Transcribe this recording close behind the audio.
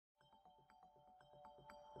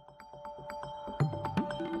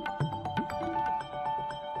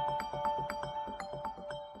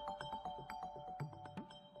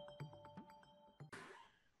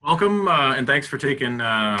Welcome, and thanks for taking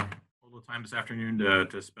a little time this afternoon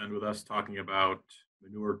to spend with us talking about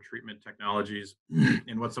manure treatment technologies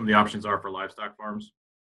and what some of the options are for livestock farms.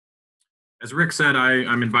 As Rick said,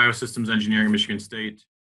 I'm in biosystems engineering at Michigan State.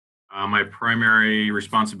 My primary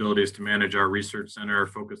responsibility is to manage our research center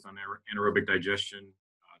focused on anaerobic digestion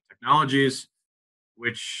technologies,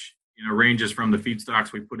 which ranges from the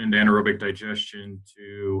feedstocks we put into anaerobic digestion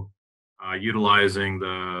to utilizing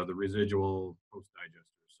the residual post digester.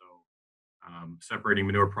 So separating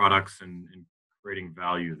manure products and creating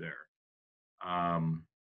value there. Um,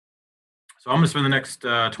 so I'm going to spend the next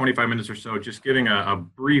 25 minutes or so just giving a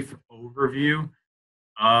brief overview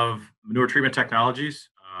of manure treatment technologies.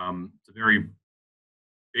 It's a very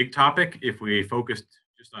big topic if we focused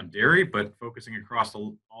just on dairy, but focusing across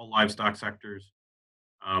all livestock sectors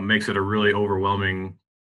makes it a really overwhelming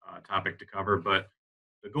topic to cover. But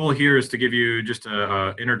the goal here is to give you just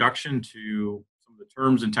a introduction to some of the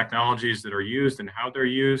terms and technologies that are used and how they're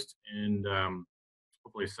used, and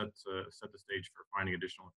hopefully set the stage for finding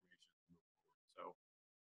additional information.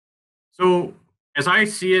 So as I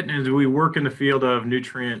see it, and as we work in the field of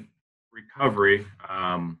nutrient recovery,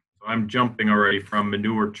 so I'm jumping already from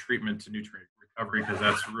manure treatment to nutrient recovery because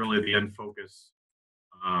that's really the end focus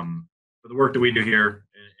for the work that we do here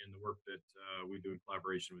and the work that we do in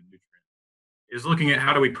collaboration with nutrient is looking at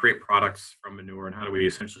how do we create products from manure and how do we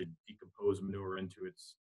essentially decompose manure into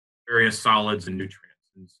its various solids and nutrients.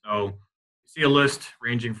 And so you see a list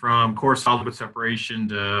ranging from core solid with separation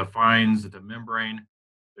to fines to membrane.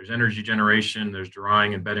 There's energy generation, there's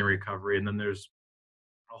drying and bedding recovery, and then there's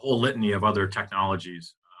a whole litany of other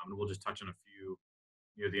technologies. And we'll just touch on a few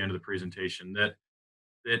near the end of the presentation that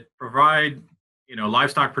provide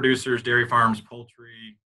livestock producers, dairy farms,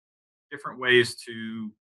 poultry, different ways to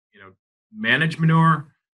manage manure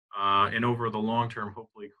and over the long term,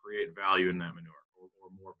 hopefully create value in that manure or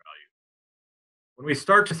more value. When we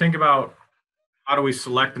start to think about how do we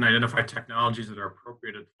select and identify technologies that are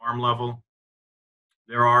appropriate at the farm level,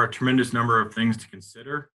 there are a tremendous number of things to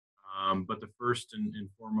consider. But the first and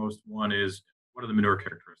foremost one is what are the manure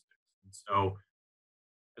characteristics? And so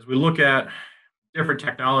as we look at different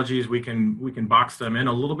technologies, we can box them in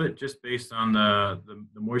a little bit just based on the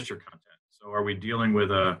moisture content. So are we dealing with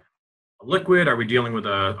a liquid? Are we dealing with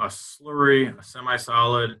a slurry, a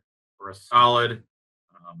semi-solid, or a solid?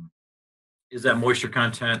 Is that moisture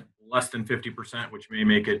content less than 50%, which may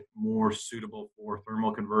make it more suitable for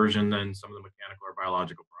thermal conversion than some of the mechanical or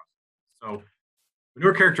biological processes? So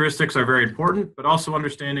manure characteristics are very important, but also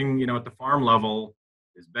understanding, at the farm level,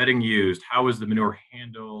 is bedding used? How is the manure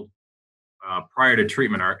handled prior to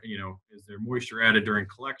treatment? Is there moisture added during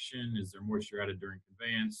collection? Is there moisture added during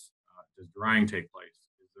conveyance? Does drying take place?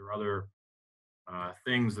 Is there other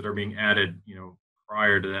things that are being added,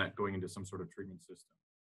 prior to that going into some sort of treatment system?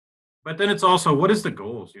 But then it's also what is the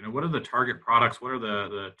goals? What are the target products? What are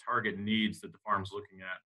the target needs that the farm's looking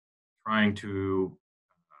at, trying to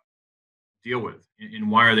deal with, and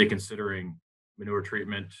why are they considering manure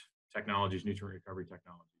treatment technologies, nutrient recovery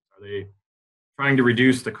technologies? Are they trying to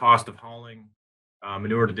reduce the cost of hauling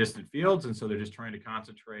manure to distant fields, and so they're just trying to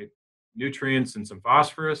concentrate nutrients and some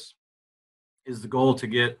phosphorus? Is the goal to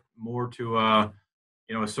get more to a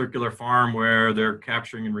circular farm where they're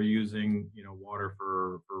capturing and reusing water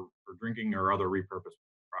for drinking or other repurposed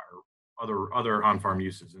or other on-farm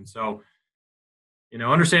uses? And so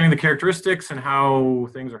understanding the characteristics and how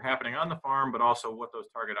things are happening on the farm, but also what those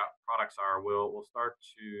target products are, will start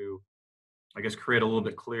to, I guess, create a little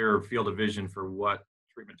bit clearer field of vision for what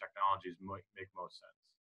treatment technologies might make most sense.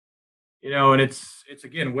 And it's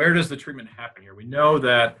again, where does the treatment happen here? We know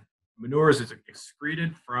that manure is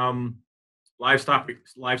excreted from livestock.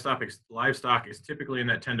 Livestock is typically in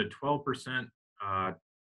that 10 to 12%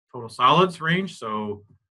 total solids range. So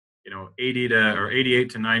 88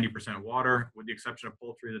 to 90% water, with the exception of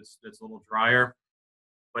poultry that's a little drier.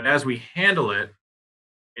 But as we handle it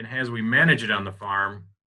and as we manage it on the farm,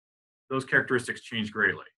 those characteristics change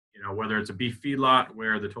greatly. Whether it's a beef feedlot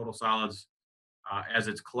where the total solids as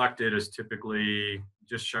it's collected is typically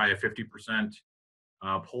just shy of 50%.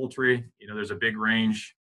 Poultry, there's a big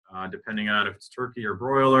range depending on if it's turkey or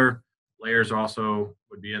broiler. Layers also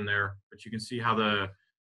would be in there, but you can see how the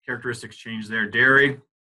characteristics change there. Dairy,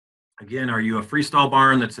 again, are you a freestall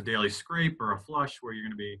barn that's a daily scrape or a flush where you're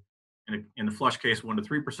going to be, in the flush case, 1 to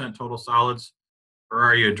 3% total solids? Or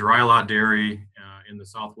are you a dry lot dairy in the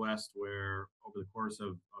Southwest where over the course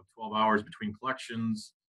of 12 hours between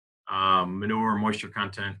collections, manure moisture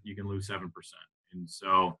content, you can lose 7%? And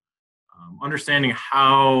so understanding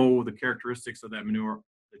how the characteristics of that manure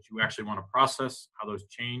that you actually want to process, how those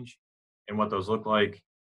change and what those look like,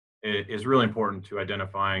 is really important to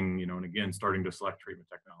identifying, and again, starting to select treatment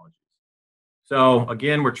technologies. So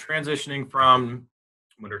again, we're transitioning from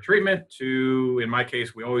manure treatment to, in my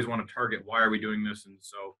case, we always want to target why are we doing this, and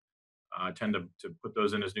so I tend to put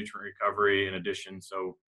those in as nutrient recovery in addition.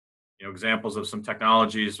 So examples of some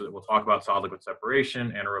technologies that we'll talk about: solid liquid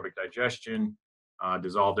separation, anaerobic digestion,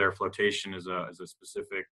 dissolved air flotation is a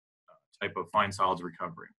specific type of fine solids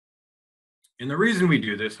recovery. And the reason we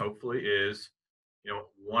do this, hopefully, is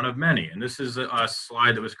one of many. And this is a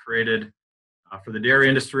slide that was created for the dairy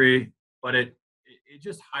industry, but it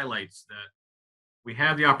just highlights that we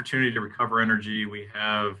have the opportunity to recover energy. We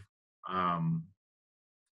have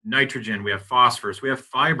nitrogen, we have phosphorus, we have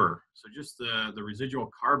fiber. So just the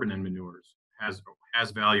residual carbon in manures has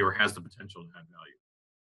value, or has the potential to have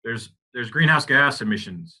value. There's greenhouse gas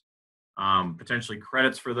emissions, potentially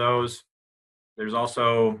credits for those. There's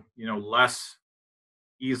also less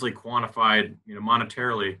easily quantified,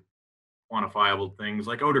 monetarily quantifiable things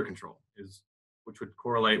like odor control, which would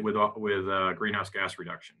correlate with greenhouse gas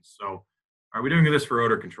reductions. So, are we doing this for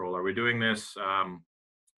odor control? Are we doing this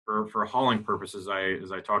for hauling purposes?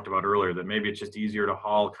 As I talked about earlier, that maybe it's just easier to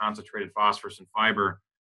haul concentrated phosphorus and fiber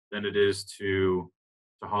than it is to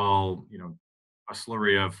haul a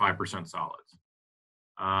slurry of 5% solids.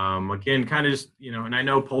 Again, kind of just, and I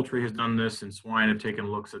know poultry has done this, and swine have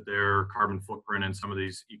taken looks at their carbon footprint and some of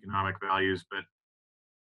these economic values. But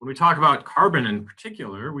when we talk about carbon in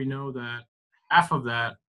particular, we know that half of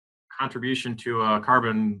that contribution to a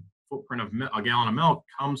carbon footprint of a gallon of milk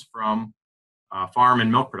comes from farm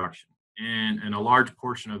and milk production. And a large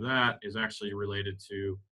portion of that is actually related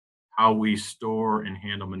to how we store and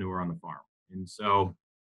handle manure on the farm. And so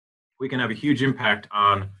we can have a huge impact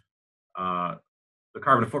on the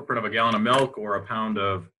carbon footprint of a gallon of milk or a pound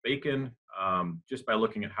of bacon, just by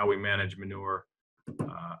looking at how we manage manure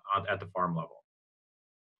at the farm level.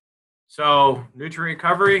 So nutrient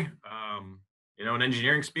recovery, in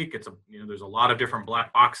engineering speak, there's a lot of different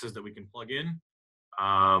black boxes that we can plug in.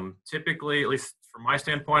 Typically, at least from my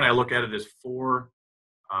standpoint, I look at it as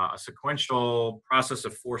a sequential process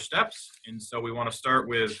of 4 steps. And so we want to start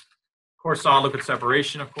with coarse solid liquid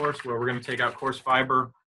separation, of course, where we're going to take out coarse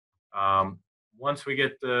fiber. Once we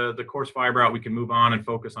get the coarse fiber out, we can move on and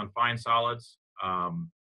focus on fine solids,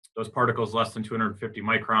 those particles less than 250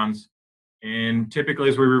 microns. And typically,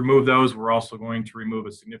 as we remove those, we're also going to remove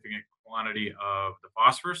a significant quantity of the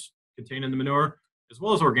phosphorus contained in the manure, as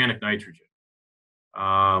well as organic nitrogen.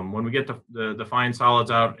 When we get the fine solids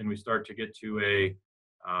out and we start to get to a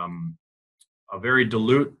very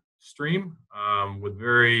dilute stream with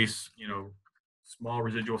very small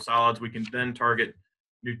residual solids, we can then target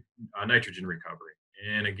nitrogen recovery.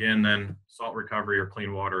 And again, then salt recovery or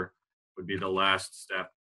clean water would be the last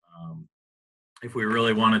step. If we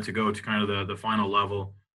really wanted to go to kind of the final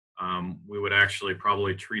level, we would actually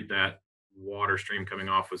probably treat that water stream coming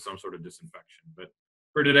off with some sort of disinfection. But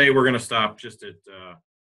for today, we're going to stop just at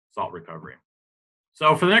salt recovery.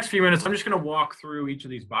 So for the next few minutes, I'm just going to walk through each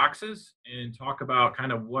of these boxes and talk about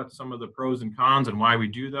kind of what some of the pros and cons and why we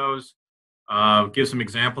do those. Give some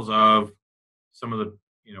examples of some of the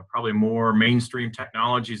probably more mainstream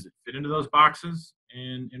technologies that fit into those boxes,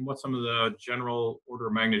 and what some of the general order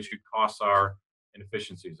of magnitude costs are and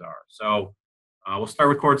efficiencies are. So we'll start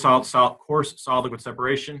with coarse solid liquid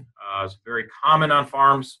separation. It's very common on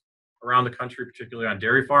farms around the country, particularly on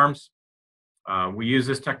dairy farms. We use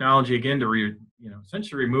this technology again to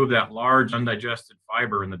essentially remove that large undigested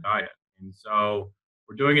fiber in the diet. And so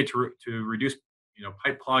we're doing it to reduce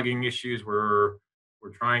pipe clogging issues. We're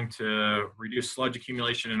trying to reduce sludge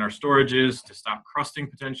accumulation in our storages, to stop crusting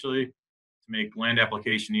potentially, to make land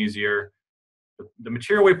application easier. The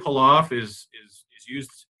material we pull off is used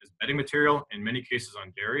as bedding material in many cases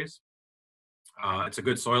on dairies. It's a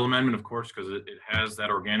good soil amendment, of course, because it has that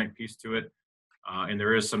organic piece to it, and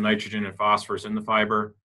there is some nitrogen and phosphorus in the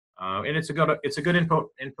fiber, and it's a good input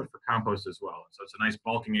for compost as well. So it's a nice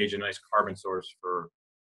bulking agent, nice carbon source for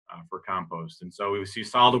compost. And so we see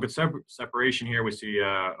solid liquid separation here. We see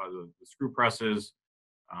the screw presses.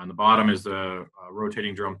 On the bottom is the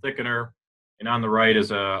rotating drum thickener, and on the right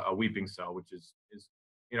is a weeping cell, which is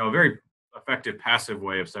a very effective passive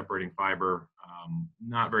way of separating fiber.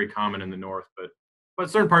 Not very common in the north, but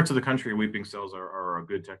certain parts of the country, weeping cells are a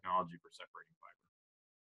good technology for separating fiber.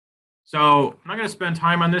 So I'm not going to spend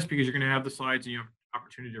time on this because you're going to have the slides and you have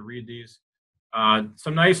opportunity to read these.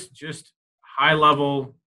 Some nice, just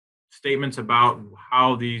high-level statements about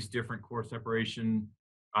how these different core separation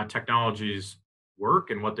technologies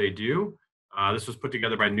work and what they do. This was put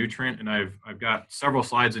together by Nutrient, and I've got several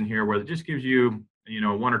slides in here where it just gives you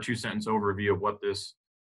 1 or 2 sentence overview of what this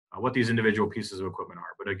what these individual pieces of equipment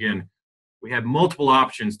are. But again, we have multiple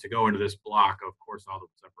options to go into this block of core solid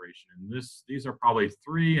separation. And these are probably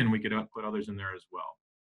three, and we could put others in there as well.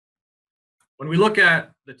 When we look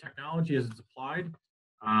at the technology as it's applied,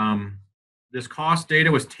 this cost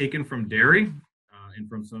data was taken from dairy and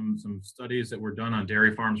from some studies that were done on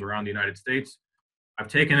dairy farms around the United States. I've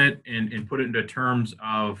taken it and put it into terms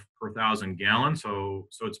of per 1,000 gallons. So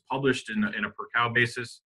it's published in a per cow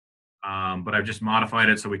basis, but I've just modified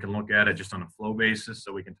it so we can look at it just on a flow basis,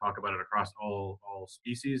 so we can talk about it across all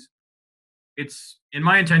species. It's, in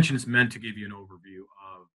my intention, it's meant to give you an overview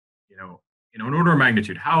of, an order of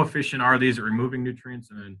magnitude. How efficient are these at removing nutrients,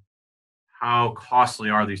 and then how costly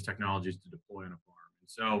are these technologies to deploy on a farm? And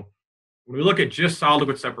so when we look at just solid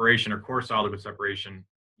liquid separation or core solid liquid separation,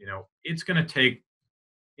 it's going to take,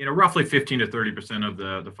 roughly 15 to 30% of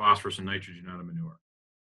the phosphorus and nitrogen out of manure.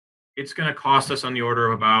 It's going to cost us on the order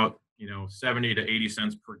of about, 70 to 80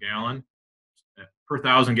 cents per gallon, per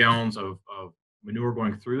 1,000 gallons of manure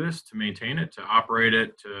going through this to maintain it, to operate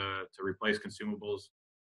it, to replace consumables.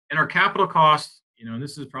 And our capital costs, and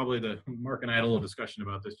this is probably Mark and I had a little discussion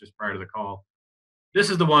about this just prior to the call. This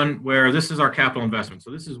is the one where this is our capital investment.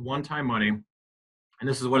 So this is one-time money, and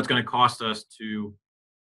this is what it's going to cost us to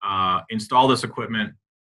install this equipment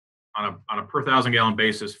on a per 1,000 gallon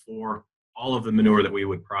basis for all of the manure that we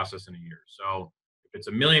would process in a year. So if it's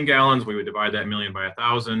 1 million gallons, we would divide that million by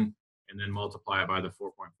 1,000 and then multiply it by the 4.45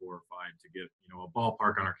 to get a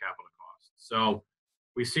ballpark on our capital cost. So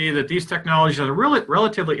we see that these technologies are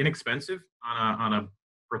relatively inexpensive on a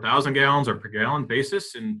per 1,000 gallons or per gallon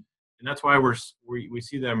basis, and that's why we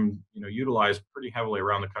see them utilized pretty heavily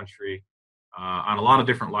around the country on a lot of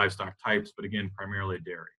different livestock types, but again, primarily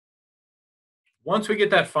dairy. Once we get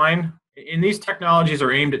that fine, and these technologies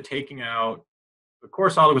are aimed at taking out the core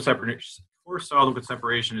solid liquid separation. Core solid liquid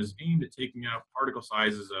separation is aimed at taking out particle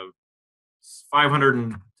sizes of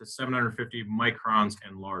 500 to 750 microns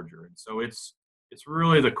and larger, and so it's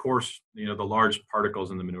really the coarse, the large particles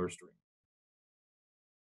in the manure stream.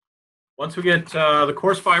 Once we get the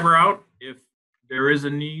coarse fiber out, if there is a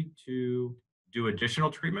need to do additional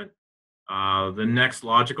treatment, the next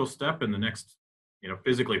logical step and the next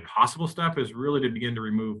physically possible step is really to begin to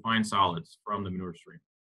remove fine solids from the manure stream.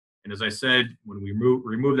 And as I said, when we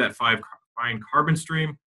remove that fine carbon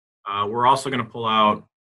stream, we're also going to pull out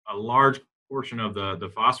a large portion of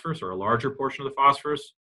the phosphorus, or a larger portion of the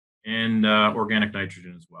phosphorus, and organic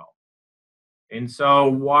nitrogen as well. And so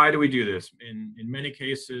why do we do this? In many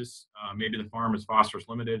cases, maybe the farm is phosphorus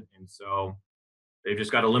limited, and so they've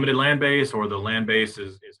just got a limited land base, or the land base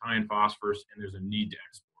is high in phosphorus and there's a need to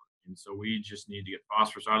export. And so we just need to get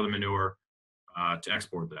phosphorus out of the manure to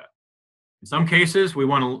export that. In some cases, we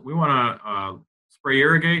want to spray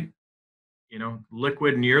irrigate,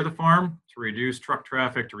 liquid near the farm to reduce truck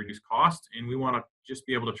traffic, to reduce cost, and we want to just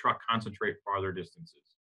be able to truck concentrate farther distances.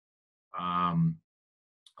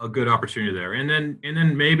 A good opportunity there, and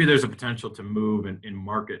then maybe there's a potential to move and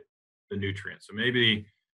market the nutrients. So maybe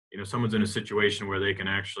someone's in a situation where they can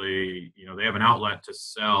actually they have an outlet to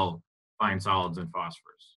sell fine solids and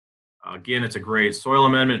phosphorus. Again, it's a great soil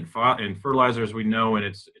amendment and fertilizer, as we know, and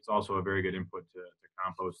it's also a very good input to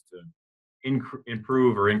compost to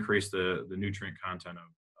improve or increase the nutrient content of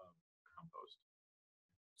compost.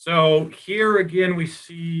 So here again, we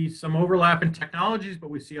see some overlap in technologies, but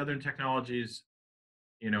we see other technologies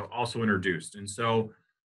also introduced. And so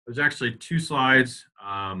there's actually two slides.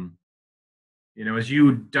 As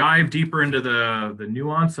you dive deeper into the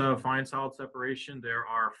nuance of fine solid separation, there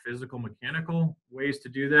are physical mechanical ways to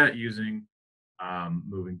do that, using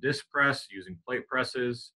moving disc press, using plate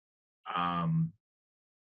presses,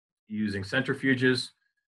 using centrifuges.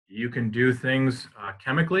 You can do things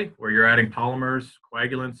chemically, where you're adding polymers,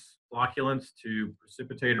 coagulants, flocculants to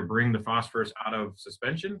precipitate or bring the phosphorus out of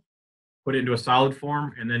suspension, put it into a solid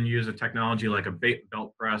form, and then use a technology like a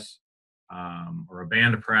belt press or a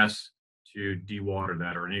band press to dewater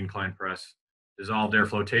that, or an incline press. Dissolved air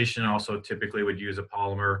flotation also typically would use a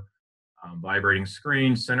polymer. Vibrating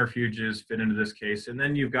screens, centrifuges fit into this case. And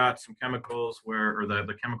then you've got some chemicals or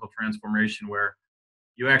the chemical transformation, where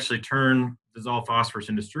you actually turn dissolved phosphorus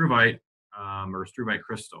into struvite or struvite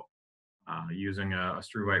crystal using a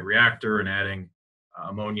struvite reactor and adding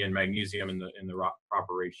ammonia and magnesium in the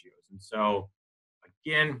proper ratios. And so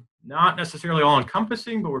again, not necessarily all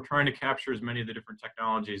encompassing, but we're trying to capture as many of the different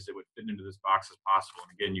technologies that would fit into this box as possible.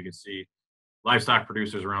 And again, you can see livestock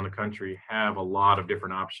producers around the country have a lot of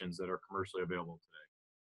different options that are commercially available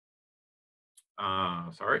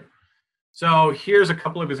today. So here's a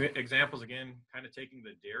couple of examples, again, kind of taking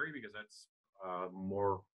the dairy, because that's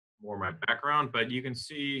more my background, but you can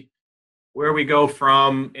see where we go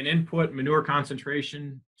from an input manure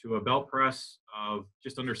concentration to a belt press of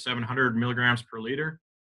just under 700 milligrams per liter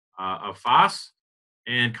of phos,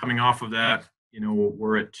 and coming off of that,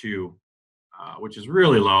 we're at 2, which is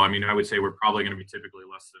really low. I mean, I would say we're probably going to be typically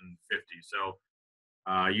less than 50. So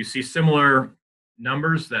you see similar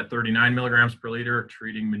numbers, that 39 milligrams per liter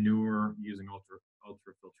treating manure using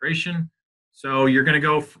ultrafiltration. So you're going to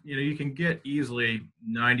go, you can get easily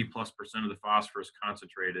 90+% of the phosphorus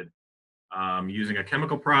concentrated using a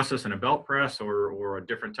chemical process and a belt press, or a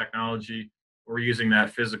different technology, or using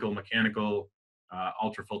that physical mechanical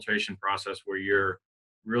ultrafiltration process where you're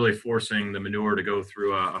really forcing the manure to go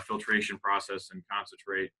through a filtration process and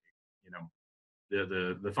concentrate, you know,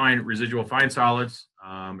 the fine residual fine solids,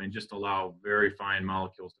 and just allow very fine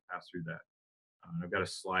molecules to pass through that. I've got a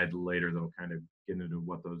slide later that'll kind of get into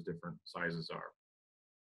what those different sizes are.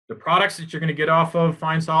 The products that you're going to get off of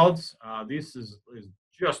fine solids, this is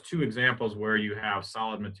just 2 examples where you have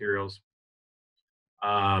solid materials.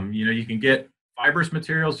 You can get fibrous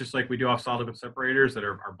materials just like we do off solid liquid separators that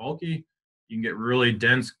are bulky. You can get really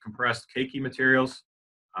dense, compressed, cakey materials,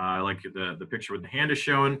 like the picture with the hand is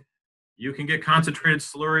showing. You can get concentrated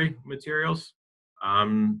slurry materials.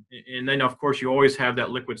 And then, of course, you always have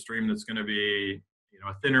that liquid stream that's going to be,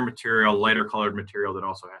 a thinner material, lighter colored material that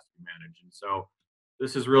also has to be managed. And so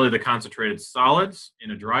this is really the concentrated solids in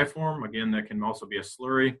a dry form. Again, that can also be a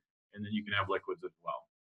slurry, and then you can have liquids as well.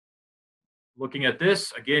 Looking at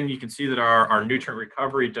this, again, you can see that our nutrient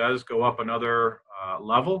recovery does go up another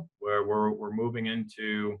level, where we're moving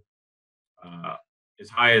into as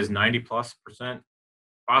high as 90+%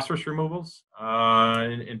 phosphorus removals,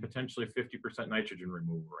 and potentially 50% nitrogen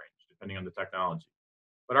removal range, depending on the technology.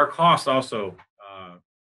 But our costs also,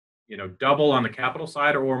 double on the capital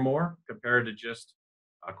side or more compared to just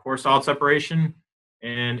core solid separation,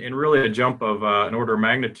 and really a jump of an order of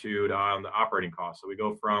magnitude on the operating cost. So we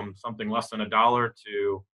go from something less than $1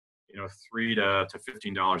 to, $3 to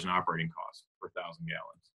 $15 in operating costs per 1,000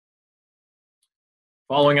 gallons.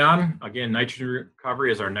 Following on, again, nitrogen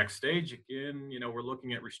recovery is our next stage. Again, we're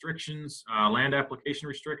looking at restrictions, land application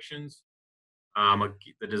restrictions,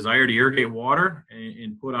 the desire to irrigate water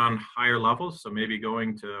and put on higher levels. So maybe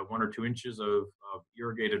going to 1 or 2 inches of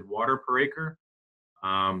irrigated water per acre.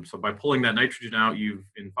 So by pulling that nitrogen out,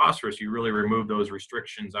 in phosphorus, you really remove those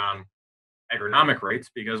restrictions on agronomic rates,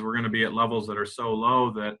 because we're going to be at levels that are so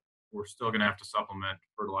low that we're still going to have to supplement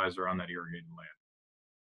fertilizer on that irrigated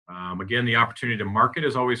land. Again, the opportunity to market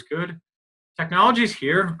is always good. Technologies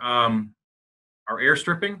here are air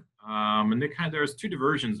stripping, and there's 2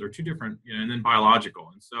 diversions or 2 different, and then biological.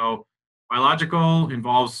 And so biological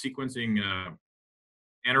involves sequencing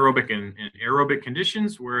anaerobic and aerobic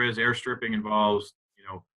conditions, whereas air stripping involves,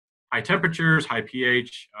 high temperatures, high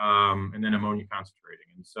pH, and then ammonia concentrating.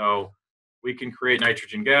 And so we can create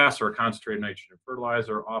nitrogen gas or a concentrated nitrogen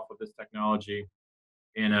fertilizer off of this technology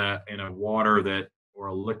in a water or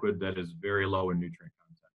a liquid that is very low in nutrient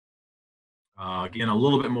content. Again, a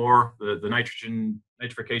little bit more, the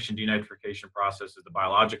nitrification, denitrification process is the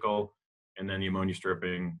biological, and then the ammonia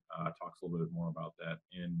stripping talks a little bit more about that.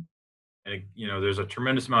 And there's a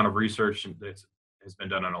tremendous amount of research that has been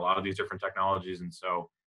done on a lot of these different technologies. And so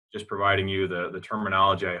just providing you the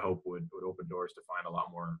terminology, I hope would open doors to find a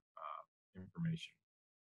lot more information.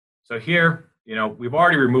 So here, we've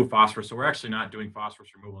already removed phosphorus, so we're actually not doing phosphorus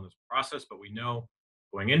removal in this process, but we know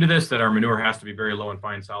going into this that our manure has to be very low in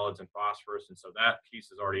fine solids and phosphorus, and so that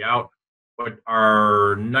piece is already out. But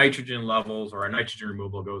our nitrogen levels, or our nitrogen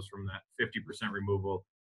removal, goes from that 50% removal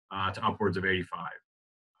to upwards of 85.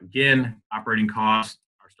 Again, operating costs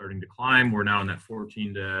are starting to climb. We're now in that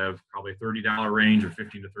 $14 to probably $30 range, or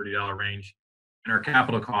 $15 to $30 range, and our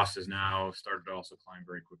capital cost has now started to also climb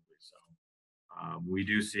very quickly. So we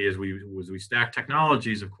do see, as we stack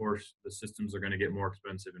technologies, of course, the systems are going to get more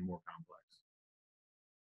expensive and more complex.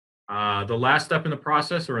 The last step in the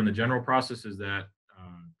process, or in the general process, is that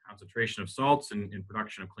concentration of salts and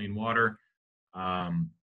production of clean water.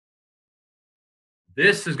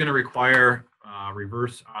 This is going to require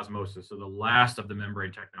reverse osmosis, so the last of the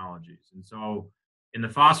membrane technologies. And so in the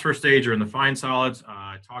phosphorus stage, or in the fine solids,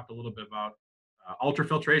 I talked a little bit about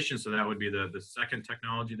ultrafiltration, so that would be the second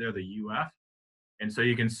technology there, the UF. And so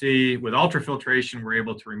you can see with ultrafiltration, we're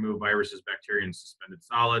able to remove viruses, bacteria, and suspended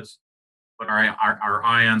solids, but our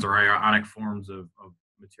ions or ionic forms of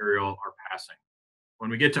material are passing.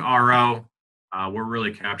 When we get to RO, we're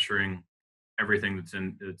really capturing everything that's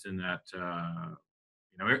in that,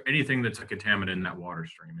 anything that's a contaminant in that water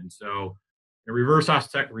stream. And so the reverse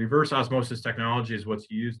osmosis technology is what's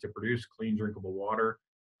used to produce clean, drinkable water.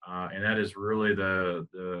 And that is really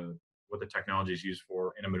the what the technology is used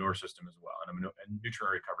for in a manure system as well, and a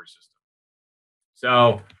nutrient recovery system.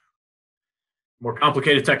 So more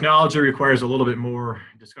complicated technology requires a little bit more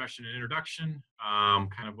discussion and introduction,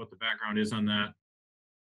 kind of what the background is on that.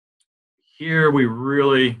 Here we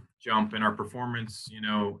really jump, and our performance,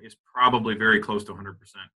 is probably very close to 100%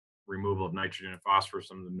 removal of nitrogen and phosphorus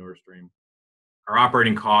from the manure stream. Our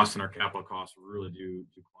operating costs and our capital costs really do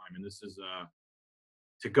climb, and this is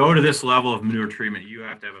to go to this level of manure treatment, you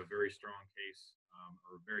have to have a very strong case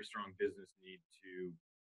or a very strong business need to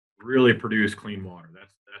really produce clean water.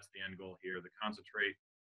 That's the end goal here. The concentrate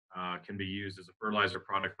can be used as a fertilizer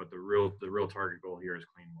product, but the real target goal here is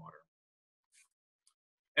clean water.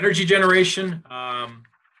 Energy generation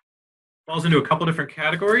falls into a couple different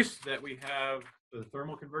categories that we have the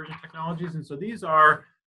thermal conversion technologies, and so these are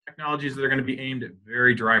technologies that are going to be aimed at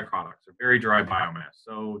very dry products or very dry biomass.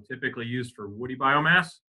 So typically used for woody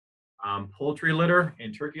biomass. Poultry litter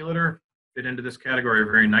and turkey litter fit into this category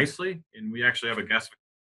very nicely, and we actually have a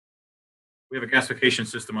gasification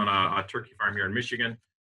system on a turkey farm here in Michigan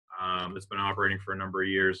that's been operating for a number of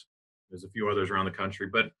years. There's a few others around the country,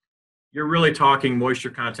 but you're really talking moisture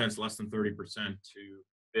contents less than 30% to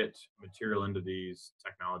fit material into these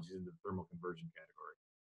technologies into the thermal conversion category.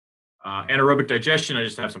 Anaerobic digestion, I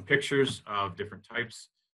just have some pictures of different types.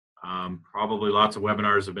 Probably lots of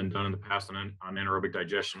webinars have been done in the past on anaerobic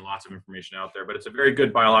digestion, lots of information out there, but it's a very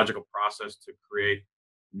good biological process to create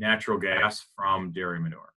natural gas from dairy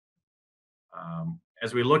manure.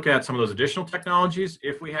 As we look at some of those additional technologies,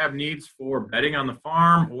 if we have needs for bedding on the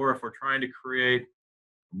farm, or if we're trying to create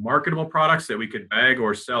marketable products that we could bag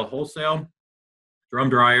or sell wholesale, drum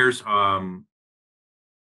dryers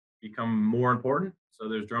become more important. So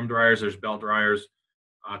there's drum dryers, there's belt dryers.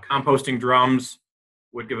 Composting drums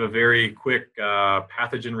would give a very quick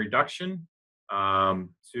pathogen reduction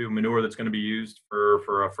to manure that's going to be used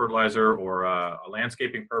for a fertilizer or a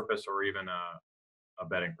landscaping purpose, or even a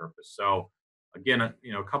bedding purpose. So again, a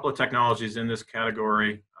couple of technologies in this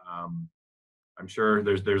category. I'm sure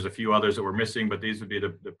there's a few others that we're missing, but these would be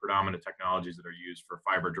the predominant technologies that are used for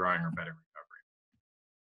fiber drying or bedding recovery.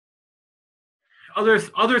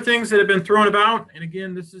 Other things that have been thrown about, and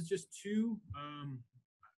again, this is just two.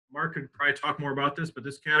 Mark could probably talk more about this, but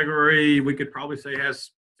this category we could probably say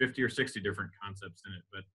has 50 or 60 different concepts in it.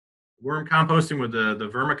 But worm composting with the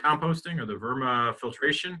vermicomposting or the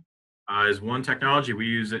vermifiltration is one technology. We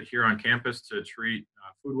use it here on campus to treat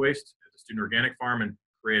food waste at the student organic farm and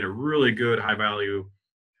create a really good high value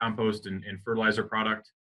compost and fertilizer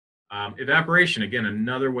product. Evaporation, again,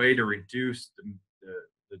 another way to reduce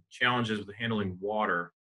the challenges with handling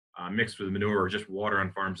water mixed with manure or just water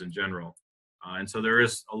on farms in general. And so there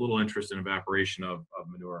is a little interest in evaporation of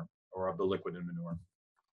manure or of the liquid in manure.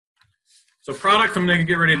 So product, I'm going to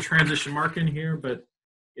get ready to transition Mark in here, but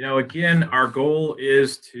again, our goal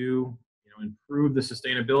is to improve the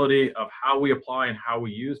sustainability of how we apply and how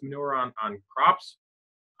we use manure on crops,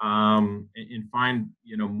 and find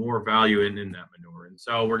more value in that manure. And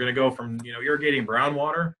so we're going to go from irrigating brown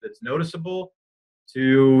water that's noticeable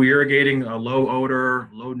to irrigating a low odor,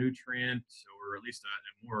 low nutrient, or at least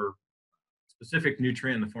a more specific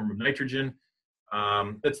nutrient in the form of nitrogen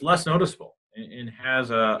that's less noticeable and has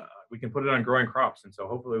we can put it on growing crops. And so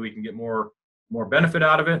hopefully we can get more benefit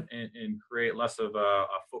out of it and create less of a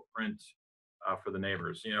footprint for the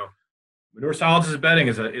neighbors. Manure solids as bedding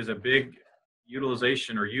is a big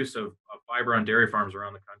utilization or use of fiber on dairy farms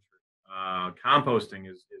around the country. Composting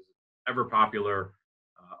is ever popular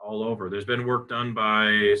all over. There's been work done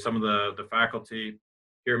by some of the faculty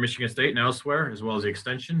here at Michigan State and elsewhere, as well as the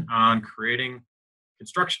extension, on creating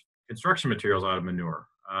construction materials out of manure.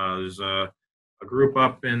 There's a group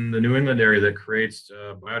up in the New England area that creates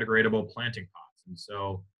biodegradable planting pots. And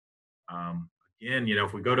so, again,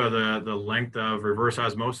 if we go to the length of reverse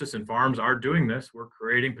osmosis, and farms are doing this, we're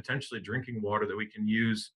creating potentially drinking water that we can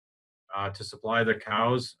use to supply the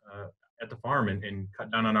cows at the farm and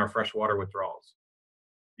cut down on our fresh water withdrawals.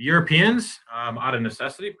 The Europeans, out of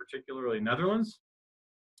necessity, particularly Netherlands,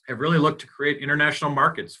 have really looked to create international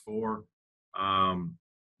markets for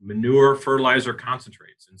manure fertilizer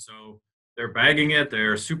concentrates. And so they're bagging it,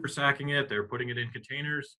 they're super sacking it, they're putting it in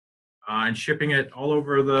containers and shipping it all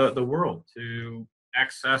over the world to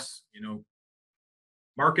access,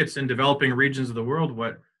 markets in developing regions of the world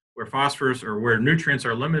where phosphorus or where nutrients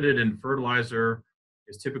are limited and fertilizer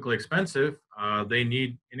is typically expensive. They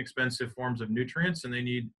need inexpensive forms of nutrients, and they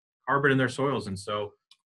need carbon in their soils. And so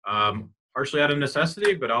partially out of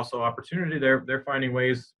necessity, but also opportunity, they're finding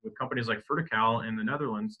ways with companies like Fertical in the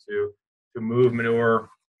Netherlands to move manure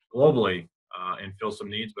globally and fill some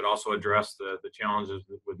needs, but also address the challenges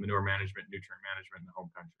with manure management, nutrient management in the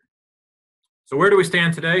home country. So where do we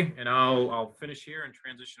stand today? And I'll finish here and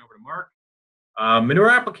transition over to Mark. Manure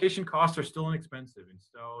application costs are still inexpensive, and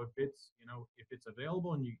so if it's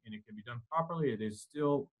available and it can be done properly, it is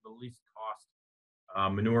still the least cost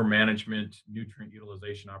manure management, nutrient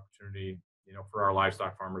utilization opportunity, for our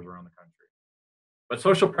livestock farmers around the country. But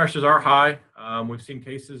social pressures are high. We've seen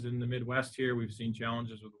cases in the Midwest here. We've seen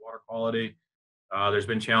challenges with water quality. There's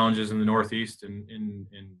been challenges in the Northeast and in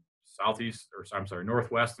Southeast, or I'm sorry,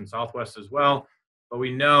 Northwest and Southwest as well. But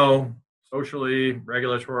we know socially,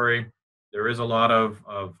 regulatory, there is a lot of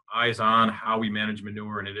eyes on how we manage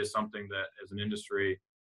manure, and it is something that as an industry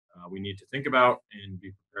we need to think about and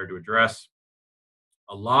be prepared to address.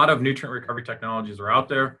 A lot of nutrient recovery technologies are out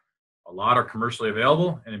there. A lot are commercially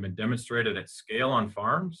available and have been demonstrated at scale on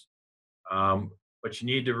farms. But you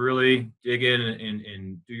need to really dig in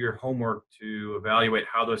and do your homework to evaluate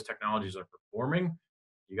how those technologies are performing.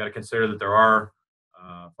 You got to consider that there are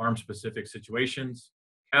farm-specific situations.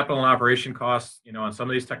 Capital and operation costs, on some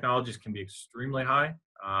of these technologies can be extremely high.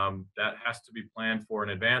 That has to be planned for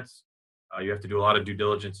in advance. You have to do a lot of due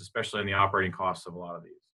diligence, especially on the operating costs of a lot of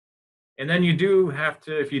these. And then you do have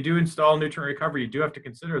to, if you do install nutrient recovery, you do have to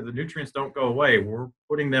consider the nutrients don't go away. We're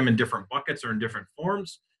putting them in different buckets or in different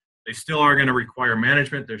forms. They still are going to require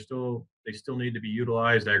management. They still need to be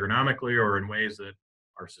utilized agronomically or in ways that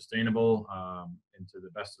are sustainable and to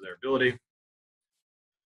the best of their ability.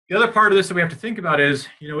 The other part of this that we have to think about is,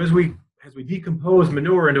 as we decompose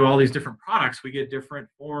manure into all these different products, we get different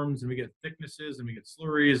forms and we get thicknesses and we get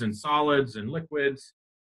slurries and solids and liquids.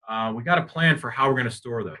 We got to plan for how we're going to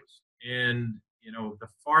store those. And the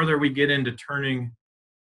farther we get into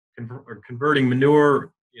converting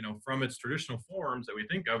manure, from its traditional forms that we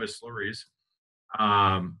think of as slurries,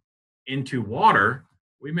 into water,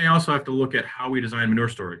 we may also have to look at how we design manure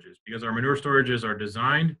storages, because our manure storages are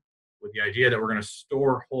designed with the idea that we're going to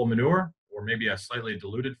store whole manure or maybe a slightly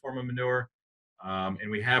diluted form of manure,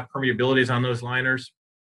 and we have permeabilities on those liners.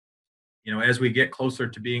 As we get closer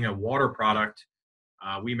to being a water product,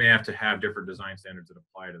 we may have to have different design standards that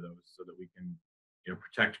apply to those so that we can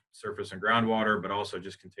protect surface and groundwater, but also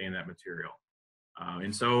just contain that material.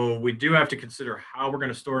 And so we do have to consider how we're going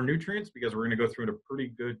to store nutrients, because we're going to go through at a pretty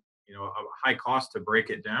good, a high cost to break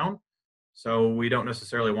it down. So we don't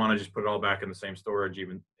necessarily want to just put it all back in the same storage,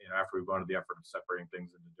 even after we've gone to the effort of separating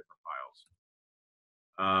things into different piles.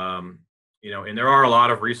 And there are a lot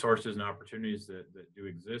of resources and opportunities that do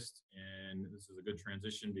exist. And this is a good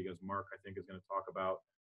transition because Mark, I think, is going to talk about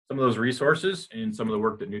some of those resources and some of the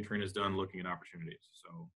work that Nutrien has done looking at opportunities.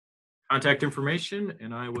 So contact information,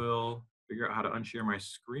 and I will figure out how to unshare my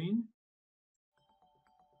screen.